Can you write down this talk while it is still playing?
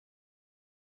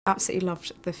Absolutely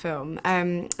loved the film.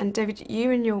 And David,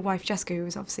 you and your wife Jessica, who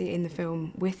was obviously in the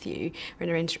film with you, were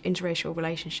in an interracial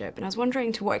relationship. And I was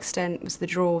wondering to what extent was the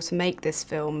draw to make this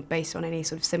film based on any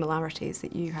sort of similarities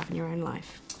that you have in your own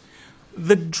life?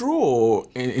 The draw,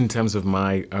 in terms of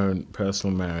my own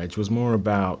personal marriage, was more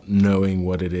about knowing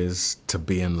what it is to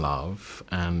be in love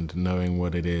and knowing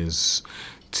what it is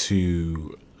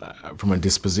to, from a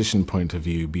disposition point of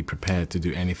view, be prepared to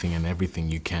do anything and everything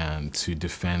you can to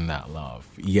defend that love.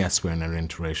 Yes, we're in an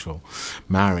interracial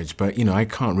marriage, but you know, I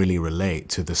can't really relate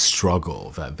to the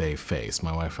struggle that they face.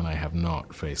 My wife and I have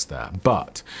not faced that,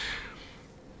 but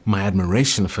my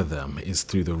admiration for them is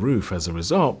through the roof as a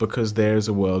result, because there's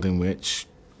a world in which,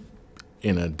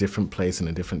 in a different place, in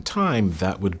a different time,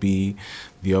 that would be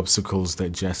the obstacles that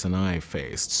Jess and I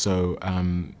faced. So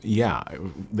yeah,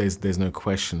 there's no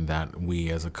question that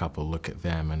we as a couple look at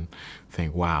them and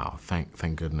think, wow,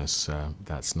 thank goodness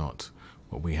that's not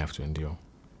what we have to endure.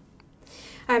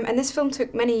 And this film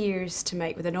took many years to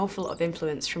make with an awful lot of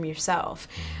influence from yourself.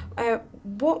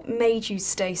 What made you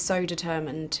stay so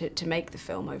determined to make the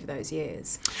film over those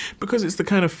years? Because it's the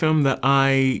kind of film that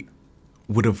I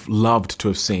would have loved to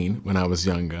have seen when I was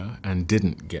younger and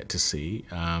didn't get to see.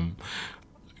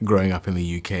 Growing up in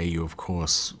the UK, you of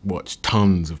course watch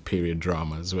tons of period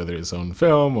dramas, whether it's on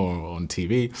film or on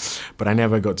TV, but I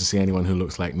never got to see anyone who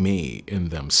looks like me in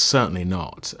them, certainly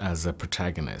not as a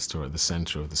protagonist or at the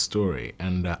center of the story.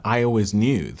 And I always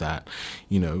knew that,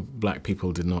 you know, black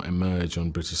people did not emerge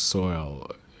on British soil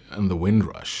and the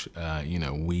Windrush. You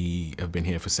know, we have been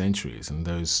here for centuries and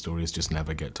those stories just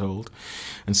never get told.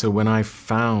 And so when I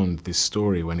found this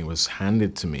story, when it was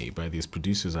handed to me by these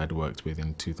producers I'd worked with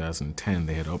in 2010,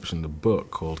 they had optioned a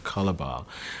book called Calabar,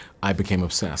 I became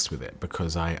obsessed with it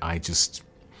because I didn't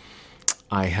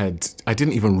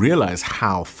even realize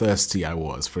how thirsty I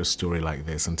was for a story like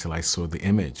this until I saw the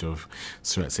image of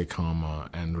Seretse Khama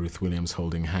and Ruth Williams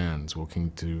holding hands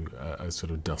walking through a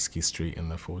sort of dusky street in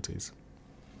their 40s.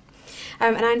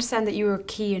 And I understand that you were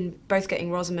key in both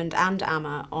getting Rosamund and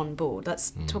Amma on board.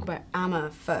 Let's talk about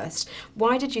Amma first.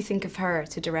 Why did you think of her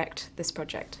to direct this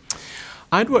project?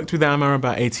 I'd worked with Amma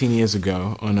about 18 years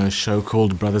ago on a show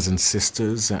called Brothers and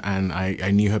Sisters, and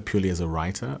I knew her purely as a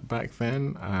writer back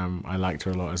then. I liked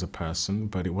her a lot as a person,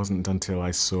 but it wasn't until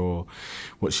I saw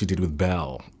what she did with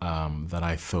Belle that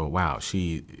I thought, wow,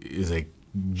 she is a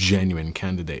genuine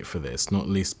candidate for this, not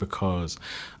least because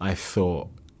I thought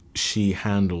she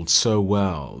handled so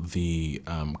well the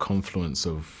confluence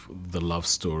of the love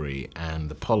story and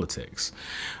the politics,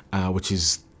 which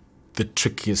is the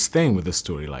trickiest thing with a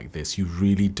story like this. You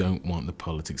really don't want the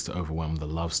politics to overwhelm the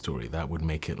love story. That would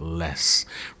make it less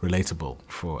relatable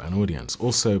for an audience.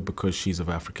 Also, because she's of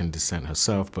African descent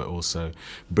herself, but also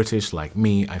British like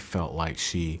me, I felt like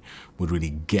she would really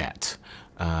get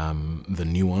the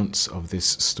nuance of this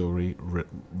story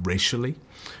racially.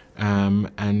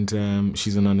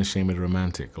 She's an unashamed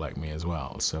romantic like me as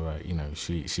well. So, you know,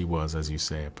 she was, as you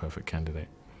say, a perfect candidate.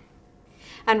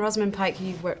 And Rosamund Pike, who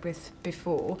you've worked with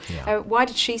before, yeah. Why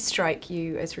did she strike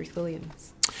you as Ruth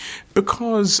Williams?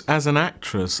 Because as an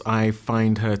actress, I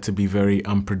find her to be very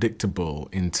unpredictable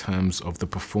in terms of the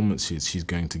performances she's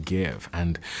going to give.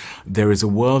 And there is a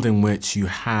world in which you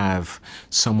have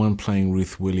someone playing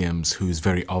Ruth Williams who is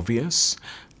very obvious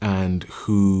and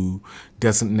who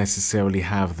doesn't necessarily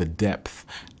have the depth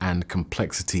and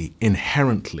complexity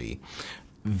inherently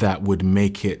that would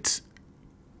make it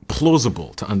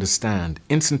plausible to understand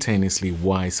instantaneously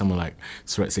why someone like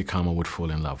Seretse Khama would fall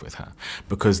in love with her.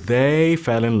 Because they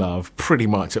fell in love pretty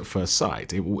much at first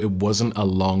sight. It wasn't a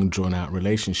long drawn-out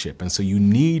relationship. And so you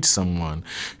need someone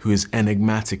who is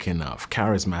enigmatic enough,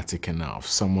 charismatic enough,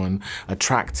 someone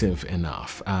attractive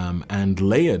enough, and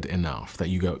layered enough that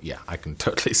you go, yeah, I can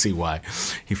totally see why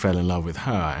he fell in love with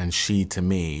her. And she, to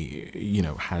me, you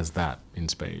know, has that in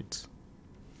spades.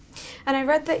 And I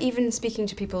read that even speaking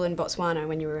to people in Botswana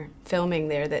when you were filming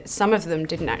there, that some of them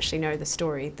didn't actually know the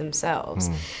story themselves.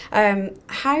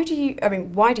 Why do you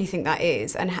think that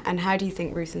is? And how do you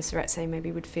think Ruth and Seretse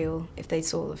maybe would feel if they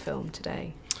saw the film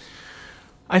today?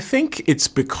 I think it's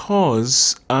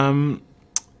because that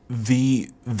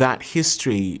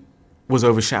history was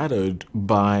overshadowed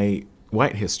by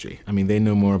white history. I mean, they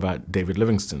know more about David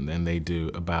Livingstone than they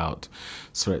do about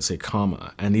Seretse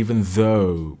Khama. And even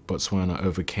though Botswana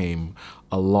overcame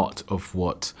a lot of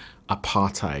what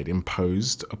apartheid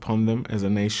imposed upon them as a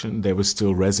nation, there was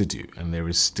still residue, and there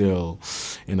is still,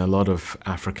 in a lot of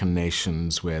African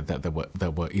nations where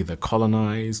that were either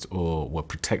colonized or were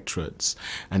protectorates,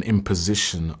 an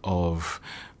imposition of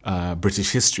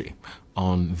British history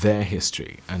on their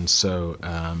history, and so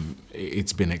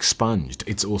it's been expunged.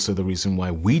 It's also the reason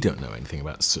why we don't know anything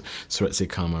about Seretse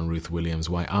Khama and Ruth Williams,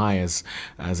 why I, as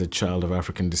a child of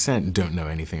African descent, don't know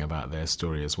anything about their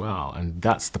story as well. And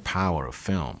that's the power of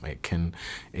film. It can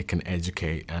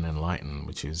educate and enlighten,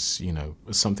 which is, you know,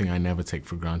 something I never take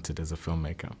for granted as a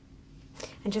filmmaker.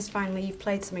 And just finally, you've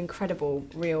played some incredible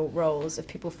real roles of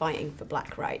people fighting for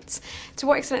black rights. To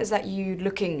what extent is that you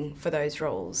looking for those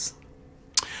roles?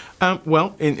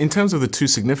 Well, in terms of the two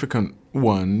significant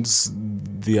ones,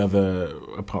 the other,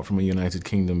 apart from a United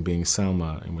Kingdom, being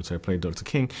Selma, in which I played Dr.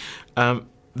 King,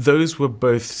 those were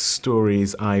both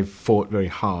stories I fought very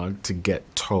hard to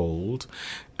get told,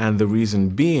 and the reason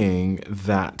being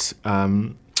that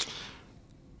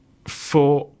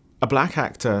for a black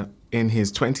actor in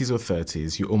his 20s or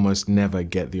 30s, you almost never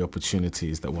get the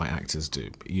opportunities that white actors do.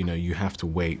 You know, you have to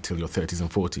wait till your 30s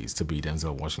and 40s to be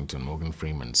Denzel Washington, Morgan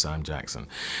Freeman, Sam Jackson.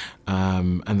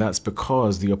 And that's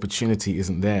because the opportunity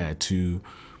isn't there to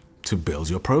build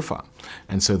your profile.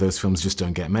 And so those films just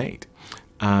don't get made.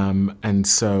 And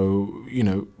so, you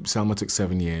know, Selma took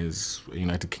 7 years,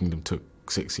 United Kingdom took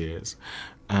 6 years.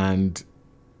 And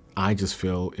I just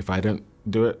feel if I don't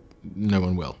do it, no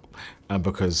one will.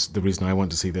 Because the reason I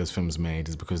want to see those films made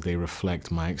is because they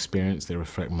reflect my experience, they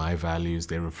reflect my values,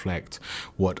 they reflect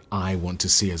what I want to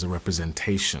see as a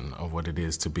representation of what it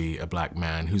is to be a black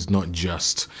man who's not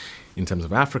just, in terms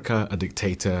of Africa, a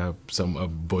dictator, a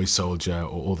boy soldier,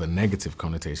 or all the negative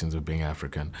connotations of being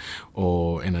African,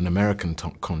 or in an American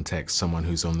context, someone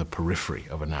who's on the periphery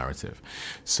of a narrative.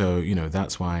 So, you know,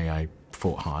 that's why I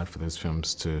fought hard for those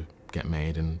films to get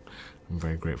made, and I'm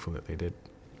very grateful that they did.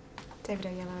 David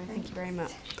Oyelowo, thank you very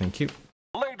much. Thank you.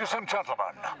 Ladies and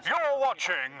gentlemen, you're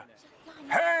watching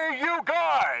Hey You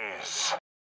Guys!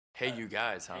 Hey You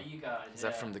Guys, huh? Hey You Guys, Is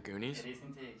that from the Goonies? It is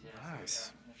indeed, yeah.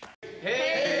 Nice.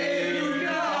 Hey You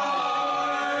Guys!